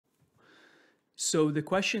So the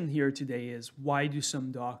question here today is, why do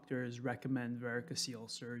some doctors recommend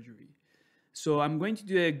varicocele surgery? So I'm going to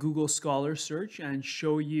do a Google Scholar search and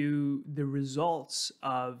show you the results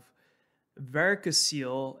of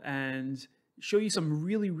varicocele and show you some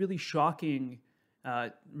really shocking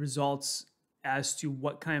results as to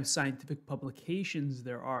what kind of scientific publications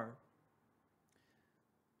there are.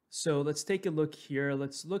 So let's take a look here.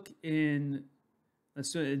 Let's do an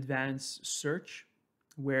advanced search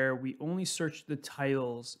where we only search the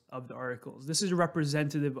titles of the articles. This is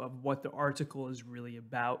representative of what the article is really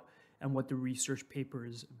about and what the research paper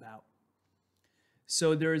is about.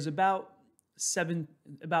 So there's about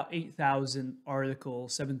 8,000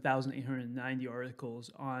 articles, 7,890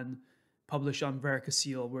 articles published on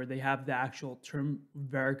varicocele, where they have the actual term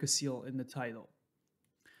varicocele in the title.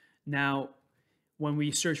 Now, when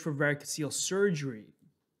we search for varicocele surgery,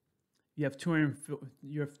 you have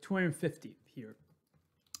 250 here.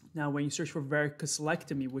 Now, when you search for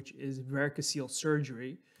varicocelectomy, which is varicocele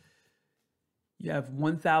surgery, you have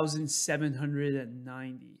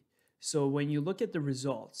 1,790. So when you look at the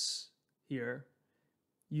results here,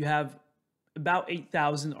 you have about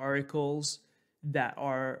 8,000 articles that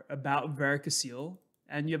are about varicocele,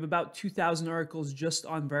 and you have about 2,000 articles just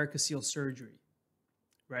on varicocele surgery,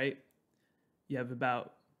 right? You have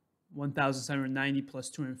about 1,790 plus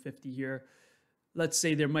 250 here. Let's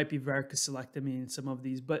say there might be varicocelectomy in some of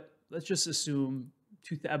these, but let's just assume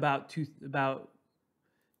about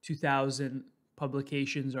 2,000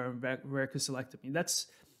 publications are on varicocelectomy. That's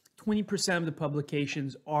 20% of the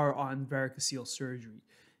publications are on varicocele surgery.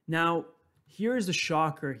 Now, here's the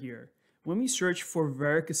shocker here. When we search for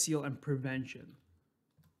varicocele and prevention,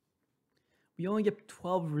 we only get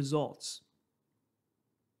 12 results.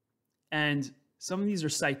 And some of these are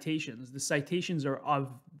citations. The citations are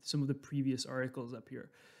of some of the previous articles up here.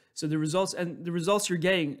 So the results you're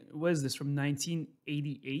getting, what is this, from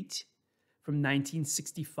 1988, from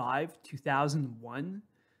 1965, 2001,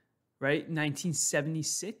 right?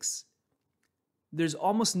 1976. There's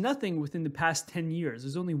almost nothing within the past 10 years.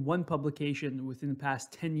 There's only one publication within the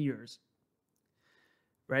past 10 years,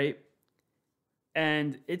 right?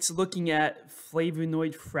 And it's looking at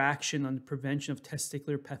flavonoid fraction on the prevention of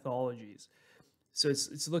testicular pathologies. So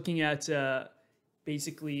it's looking at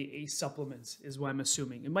basically a supplement is what I'm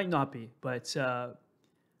assuming. It might not be, but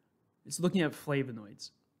it's looking at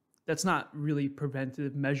flavonoids. That's not really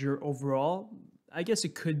preventative measure overall. I guess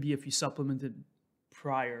it could be if you supplemented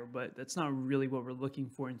prior, but that's not really what we're looking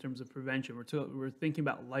for in terms of prevention. We're thinking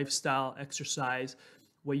about lifestyle, exercise,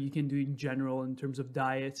 what you can do in general in terms of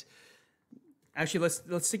diet. Actually,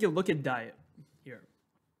 let's take a look at diet here.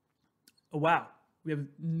 Oh, wow. We have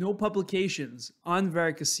no publications on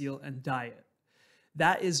varicocele and diet.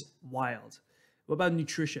 That is wild. What about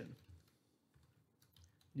nutrition?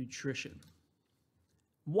 Nutrition.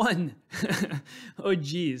 One. Oh,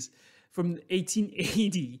 geez. From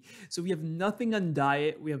 1880. So we have nothing on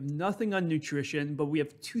diet. We have nothing on nutrition, but we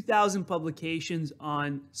have 2,000 publications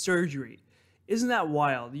on surgery. Isn't that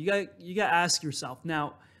wild? You got to ask yourself,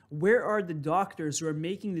 now, where are the doctors who are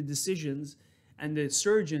making the decisions, and the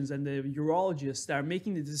surgeons and the urologists that are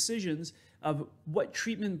making the decisions of what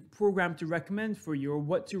treatment program to recommend for you or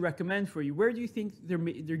what to recommend for you? Where do you think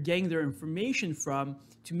they're getting their information from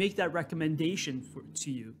to make that recommendation to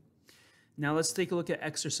you? Now let's take a look at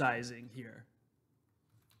exercising here.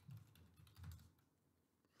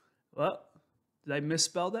 Well, did I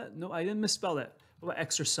misspell that? No, I didn't misspell that. What about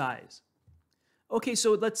exercise? Okay,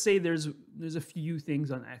 so let's say there's a few things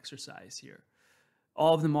on exercise here.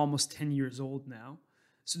 All of them almost 10 years old now.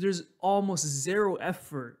 So there's almost zero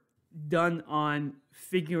effort done on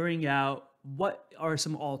figuring out what are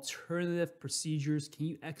some alternative procedures can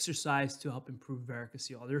you exercise to help improve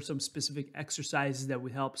varicocele. Are there some specific exercises that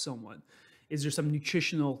would help someone? Is there some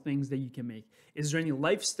nutritional things that you can make? Is there any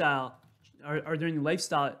lifestyle, are there any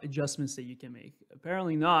lifestyle adjustments that you can make?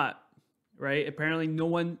 Apparently not, right? Apparently no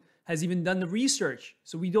one has even done the research,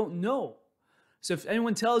 so we don't know. So if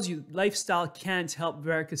anyone tells you lifestyle can't help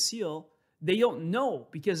varicocele, they don't know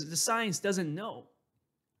because the science doesn't know,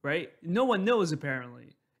 right? No one knows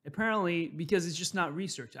apparently. Apparently because it's just not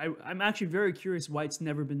researched. I'm actually very curious why it's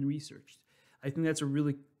never been researched. I think that's a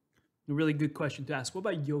really good question to ask. What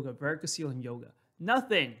about yoga, varicocele and yoga?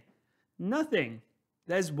 Nothing. Nothing.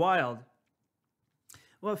 That is wild.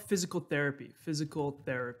 What about physical therapy? Physical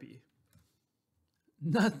therapy.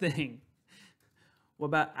 Nothing. What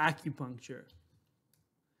about acupuncture?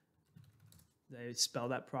 Did I spell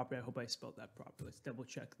that properly? I hope I spelled that properly. Let's double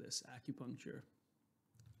check this. Acupuncture.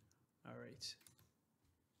 All right.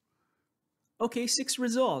 Okay, 6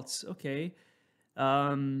 results. Okay.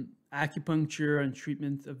 Acupuncture and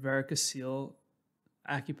treatment of varicocele.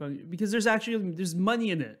 acupuncture, because there's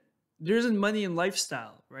money in it. There isn't money in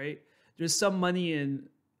lifestyle, right? There's some money in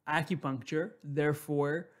acupuncture.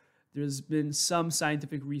 Therefore, there's been some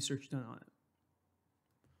scientific research done on it.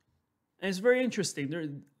 And it's very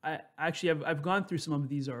interesting. I've gone through some of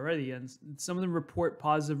these already, and some of them report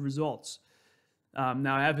positive results.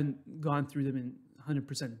 Now, I haven't gone through them in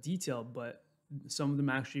 100% detail, but some of them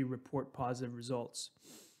actually report positive results.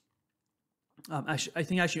 I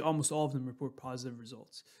think actually almost all of them report positive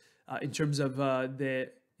results in terms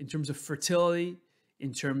of fertility,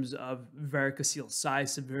 in terms of varicocele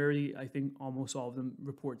size, severity. I think almost all of them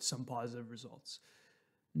report some positive results.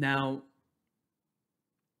 Now,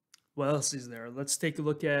 what else is there? Let's take a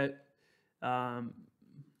look at. I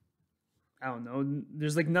don't know.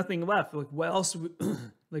 There's like nothing left. Like what else?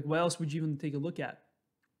 What else would you even take a look at?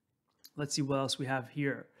 Let's see what else we have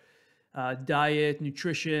here. Diet,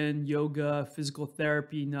 nutrition, yoga, physical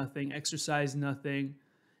therapy, nothing. Exercise, nothing.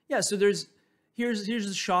 Yeah, so here's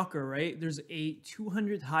the shocker, right? There's a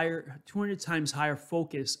 200 times higher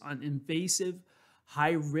focus on invasive,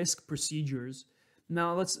 high-risk procedures.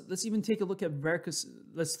 Now let's even take a look at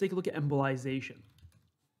let's take a look at embolization.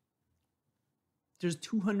 There's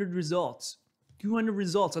 200 results. 200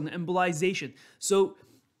 results on the embolization. So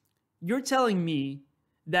you're telling me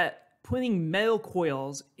that putting metal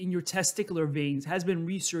coils in your testicular veins has been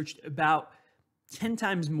researched about 10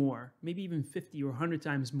 times more, maybe even 50 or 100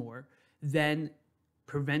 times more than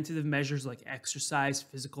preventative measures like exercise,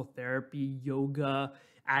 physical therapy, yoga,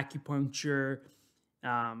 acupuncture,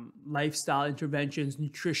 lifestyle interventions,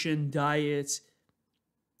 nutrition, diets.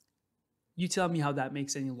 You tell me how that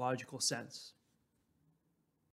makes any logical sense.